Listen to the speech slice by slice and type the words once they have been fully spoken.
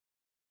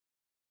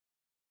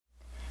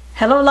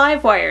Hello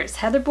live wires,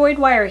 Heather Boyd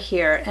Wire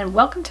here, and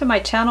welcome to my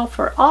channel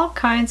for all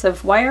kinds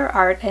of wire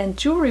art and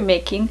jewelry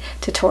making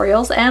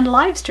tutorials and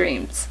live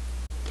streams.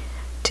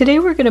 Today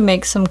we're going to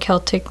make some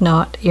Celtic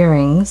knot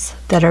earrings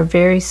that are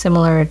very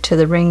similar to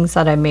the rings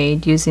that I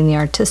made using the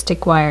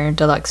Artistic Wire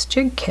Deluxe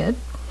Jig kit.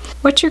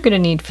 What you're going to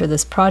need for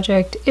this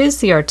project is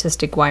the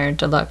Artistic Wire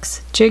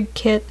Deluxe Jig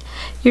kit.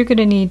 You're going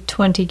to need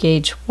 20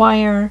 gauge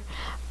wire,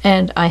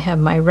 and I have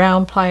my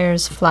round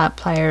pliers, flat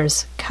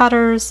pliers,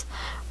 cutters.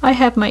 I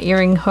have my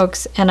earring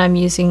hooks, and I'm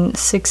using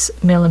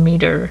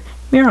 6mm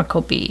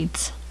miracle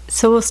beads.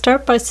 So we'll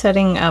start by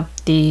setting up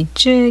the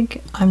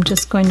jig. I'm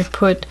just going to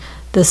put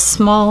the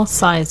small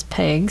size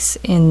pegs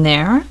in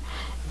there,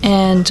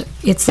 and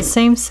it's the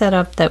same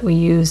setup that we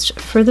used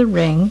for the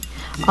ring.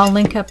 I'll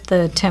link up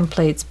the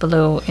templates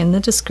below in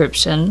the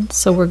description.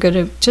 So we're going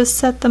to just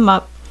set them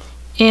up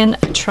in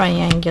a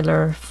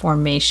triangular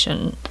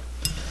formation.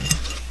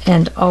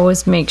 And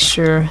always make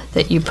sure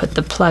that you put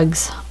the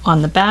plugs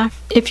on the back.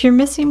 If you're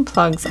missing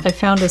plugs, I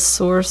found a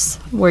source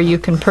where you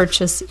can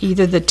purchase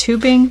either the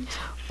tubing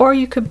or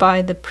you could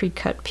buy the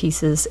pre-cut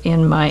pieces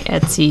in my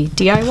Etsy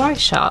DIY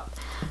shop.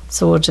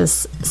 So we'll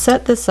just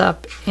set this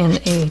up in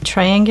a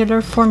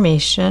triangular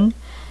formation,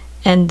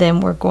 and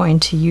then we're going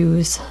to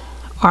use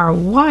our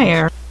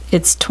wire.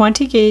 It's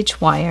 20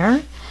 gauge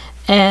wire,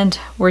 and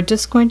we're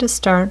just going to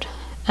start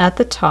at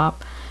the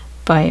top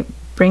by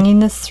bringing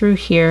this through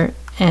here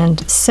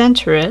and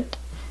center it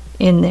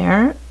in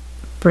there,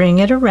 bring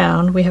it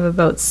around. We have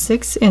about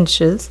 6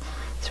 inches,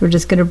 so we're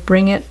just going to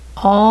bring it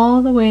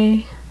all the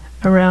way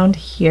around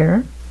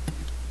here.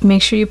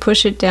 Make sure you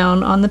push it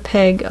down on the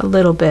peg a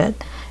little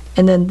bit,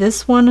 and then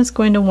this one is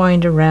going to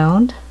wind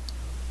around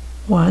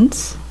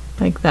once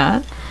like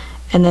that,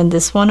 and then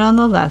this one on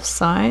the left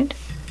side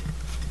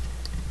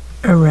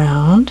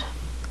around,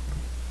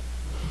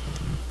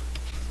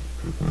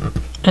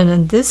 and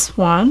then this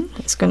one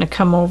is going to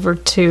come over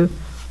to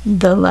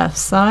the left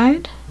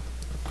side,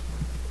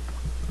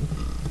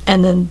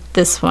 and then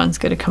this one's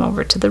going to come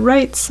over to the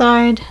right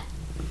side,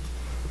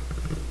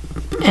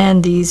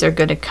 and these are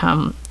going to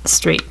come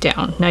straight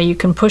down. Now you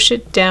can push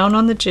it down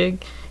on the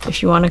jig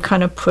if you want to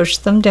kind of push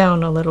them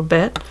down a little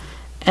bit,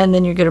 and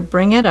then you're going to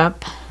bring it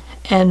up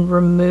and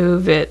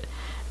remove it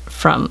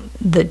from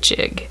the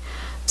jig.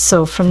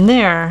 So from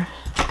there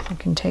I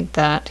can take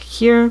that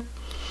here,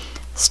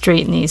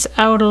 straighten these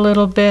out a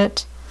little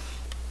bit,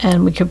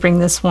 and we could bring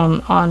this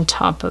one on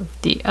top of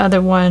the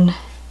other one.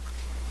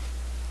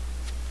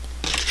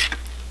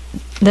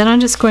 Then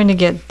I'm just going to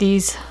get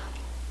these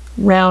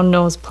round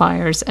nose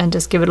pliers and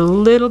just give it a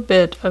little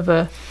bit of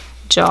a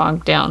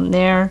jog down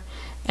there,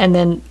 and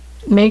then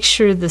make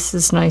sure this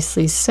is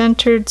nicely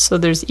centered so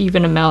there's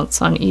even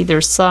amounts on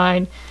either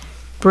side.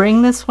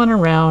 Bring this one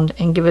around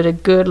and give it a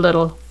good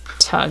little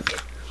tug.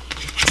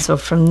 So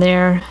from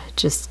there,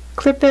 just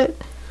clip it.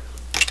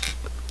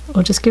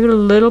 We'll just give it a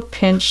little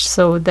pinch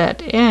so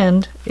that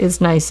end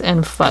is nice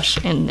and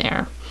flush in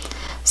there.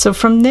 So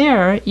from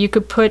there, you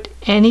could put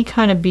any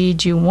kind of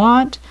bead you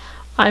want.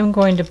 I'm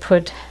going to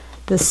put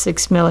the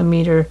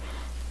 6mm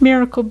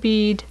miracle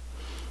bead,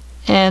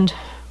 and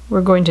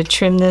we're going to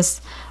trim this.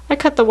 I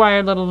cut the wire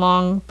a little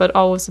long, but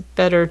always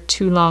better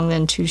too long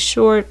than too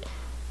short.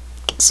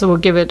 So we'll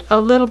give it a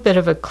little bit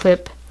of a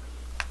clip.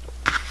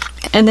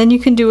 And then you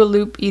can do a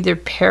loop either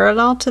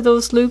parallel to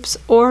those loops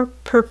or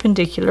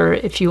perpendicular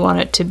if you want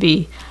it to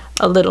be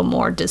a little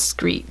more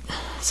discreet.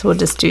 So we'll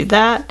just do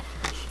that.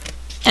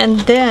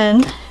 And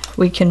then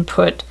we can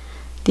put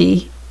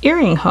the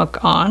earring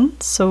hook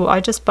on. So I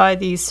just buy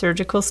these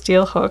surgical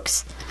steel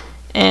hooks,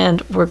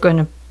 and we're going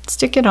to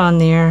stick it on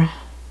there,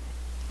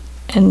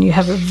 and you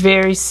have a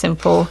very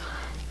simple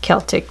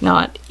Celtic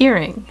knot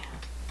earring.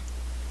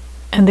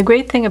 And the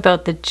great thing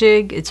about the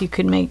jig is you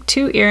can make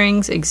 2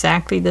 earrings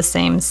exactly the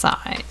same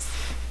size.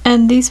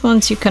 And these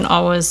ones you can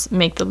always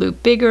make the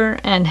loop bigger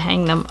and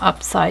hang them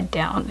upside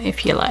down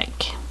if you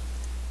like.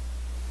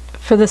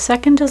 For the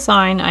second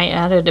design, I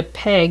added a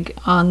peg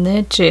on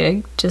the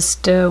jig,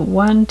 just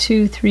 1,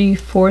 2, 3,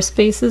 4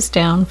 spaces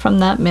down from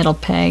that middle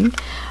peg.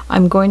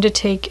 I'm going to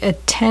take a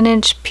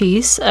 10-inch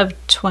piece of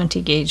 20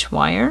 gauge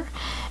wire,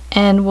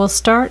 and we'll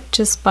start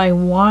just by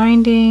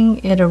winding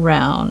it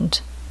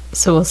around.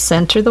 So we'll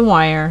center the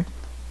wire,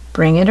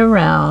 bring it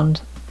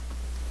around,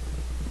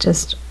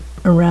 just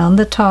around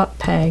the top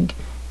peg,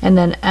 and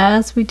then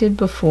as we did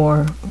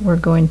before, we're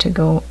going to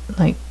go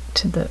like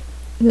to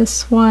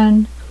this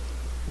one,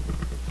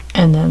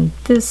 and then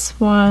this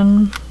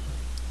one.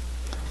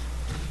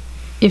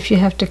 If you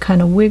have to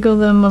kind of wiggle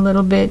them a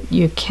little bit,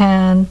 you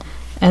can,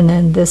 and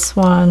then this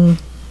one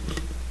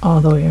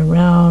all the way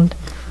around,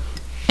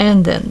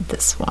 and then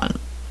this one,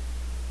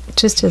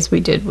 just as we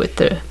did with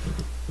the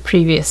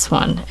previous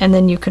one. And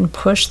then you can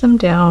push them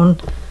down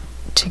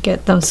to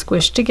get them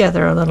squished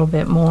together a little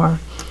bit more,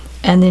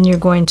 and then you're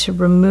going to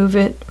remove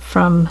it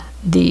from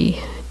the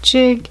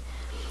jig.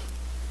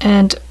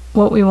 And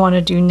what we want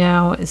to do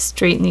now is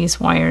straighten these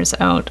wires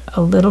out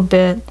a little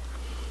bit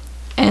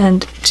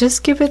and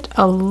just give it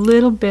a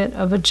little bit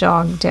of a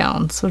jog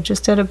down. So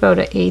just at about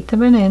 1/8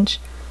 of an inch,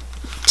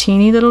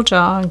 teeny little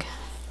jog.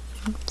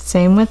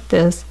 Same with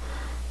this.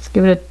 Just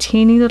give it a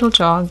teeny little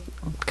jog,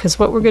 because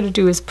what we're going to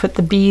do is put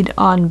the bead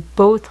on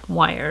both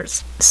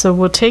wires. So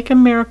we'll take a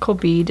miracle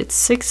bead. It's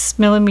 6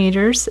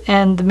 millimeters,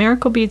 and the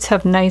miracle beads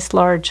have nice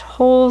large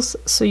holes,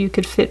 so you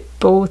could fit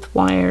both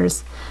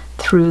wires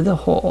through the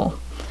hole.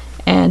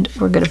 And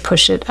we're going to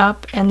push it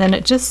up, and then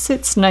it just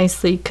sits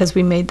nicely because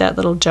we made that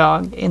little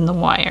jog in the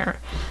wire.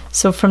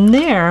 So from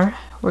there,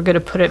 we're going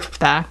to put it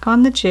back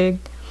on the jig.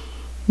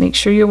 Make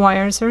sure your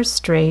wires are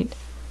straight.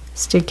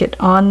 Stick it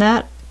on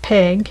that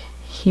peg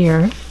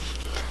here,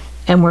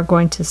 and we're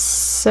going to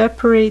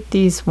separate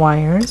these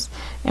wires,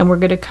 and we're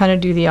going to kind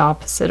of do the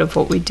opposite of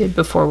what we did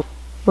before.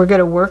 We're going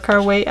to work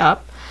our way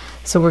up,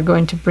 so we're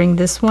going to bring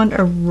this one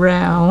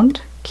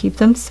around, keep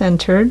them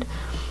centered,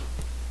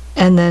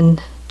 and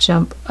then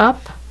jump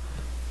up,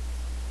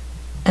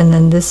 and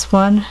then this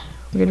one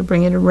we're going to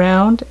bring it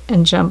around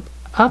and jump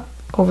up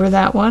over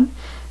that one,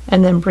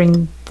 and then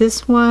bring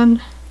this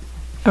one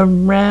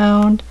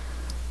around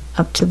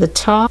up to the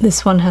top.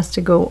 This one has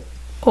to go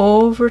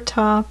over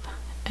top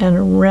and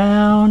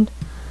around,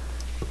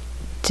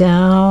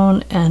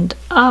 down and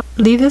up.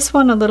 Leave this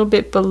one a little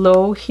bit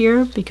below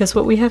here, because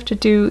what we have to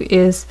do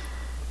is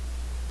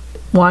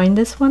wind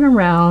this one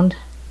around,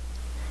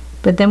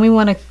 but then we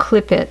want to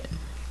clip it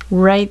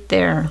right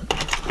there,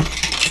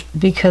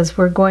 because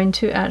we're going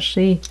to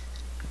actually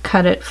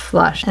cut it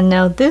flush. And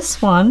now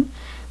this one,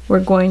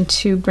 we're going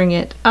to bring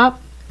it up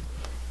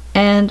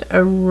and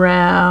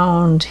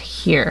around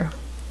here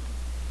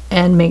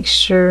and make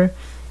sure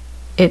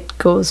it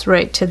goes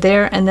right to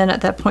there, and then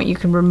at that point you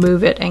can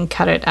remove it and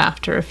cut it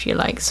after if you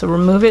like. So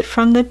remove it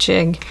from the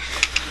jig,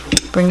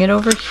 bring it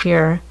over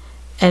here,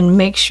 and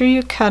make sure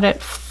you cut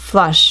it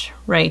flush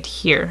right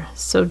here.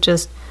 So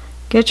just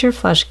get your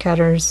flush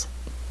cutters,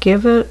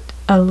 give it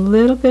a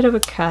little bit of a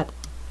cut,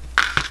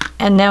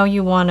 and now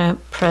you want to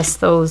press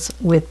those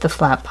with the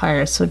flat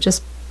pliers. So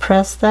just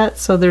press that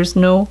so there's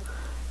no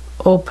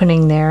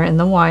opening there in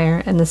the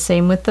wire, and the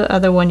same with the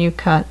other one you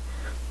cut.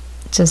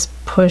 Just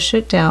push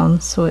it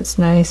down so it's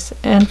nice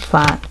and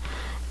flat.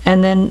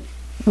 And then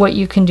what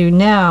you can do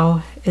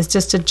now is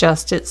just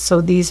adjust it so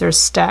these are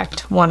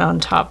stacked one on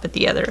top of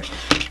the other.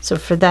 So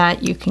for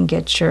that, you can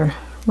get your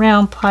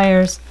round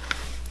pliers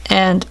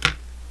and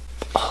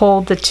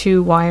hold the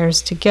two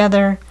wires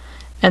together,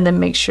 and then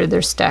make sure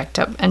they're stacked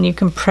up, and you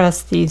can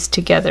press these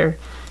together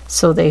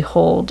so they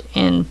hold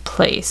in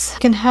place. You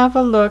can have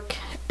a look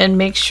and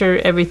make sure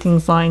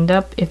everything's lined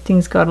up. If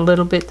things got a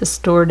little bit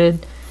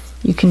distorted,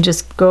 you can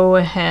just go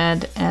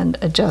ahead and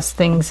adjust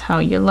things how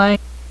you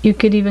like. You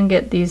could even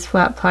get these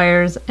flat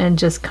pliers and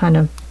just kind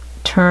of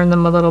turn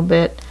them a little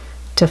bit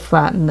to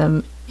flatten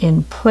them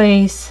in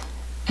place.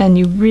 And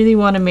you really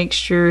want to make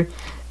sure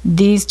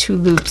these two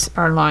loops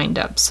are lined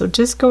up. So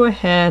just go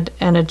ahead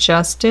and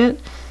adjust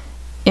it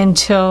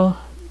until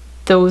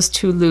those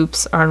two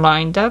loops are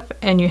lined up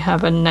and you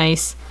have a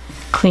nice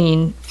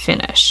clean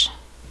finish.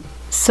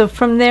 So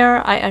from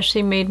there, I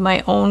actually made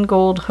my own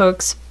gold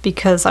hooks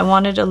because I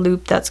wanted a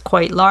loop that's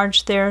quite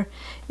large there.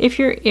 If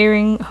your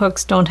earring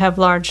hooks don't have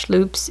large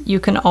loops, you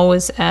can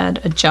always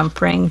add a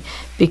jump ring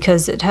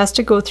because it has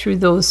to go through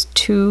those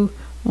two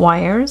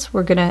wires.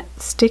 We're gonna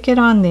stick it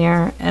on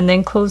there and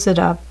then close it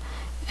up,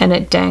 and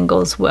it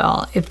dangles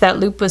well. If that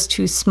loop was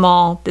too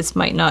small, this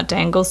might not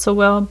dangle so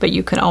well, but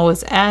you can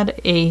always add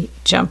a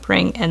jump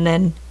ring and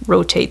then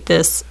rotate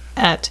this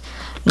at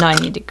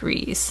 90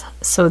 degrees.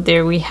 So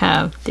there we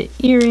have the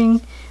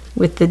earring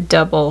with the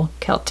double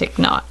Celtic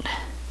knot.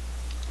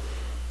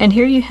 And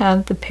here you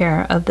have the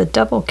pair of the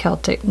double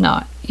Celtic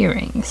knot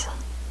earrings.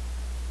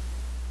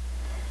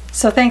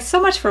 So thanks so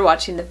much for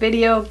watching the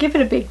video. Give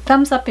it a big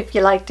thumbs up if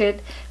you liked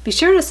it. Be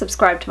sure to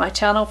subscribe to my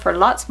channel for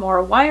lots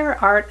more wire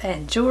art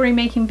and jewelry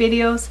making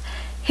videos.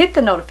 Hit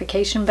the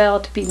notification bell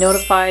to be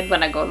notified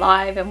when I go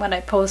live and when I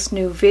post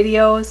new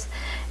videos.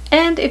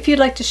 And if you'd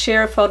like to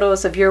share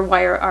photos of your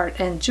wire art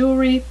and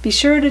jewelry, be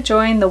sure to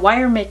join the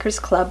Wire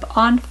Makers Club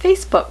on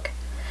Facebook.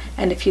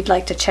 And if you'd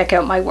like to check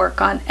out my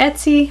work on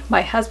Etsy,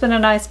 my husband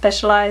and I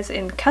specialize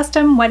in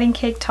custom wedding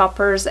cake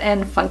toppers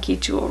and funky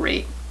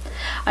jewelry.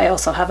 I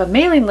also have a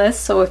mailing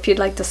list, so if you'd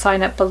like to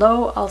sign up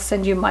below, I'll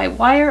send you my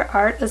Wire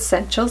Art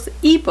Essentials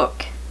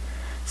ebook.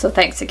 So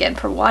thanks again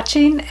for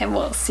watching, and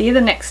we'll see you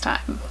the next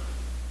time.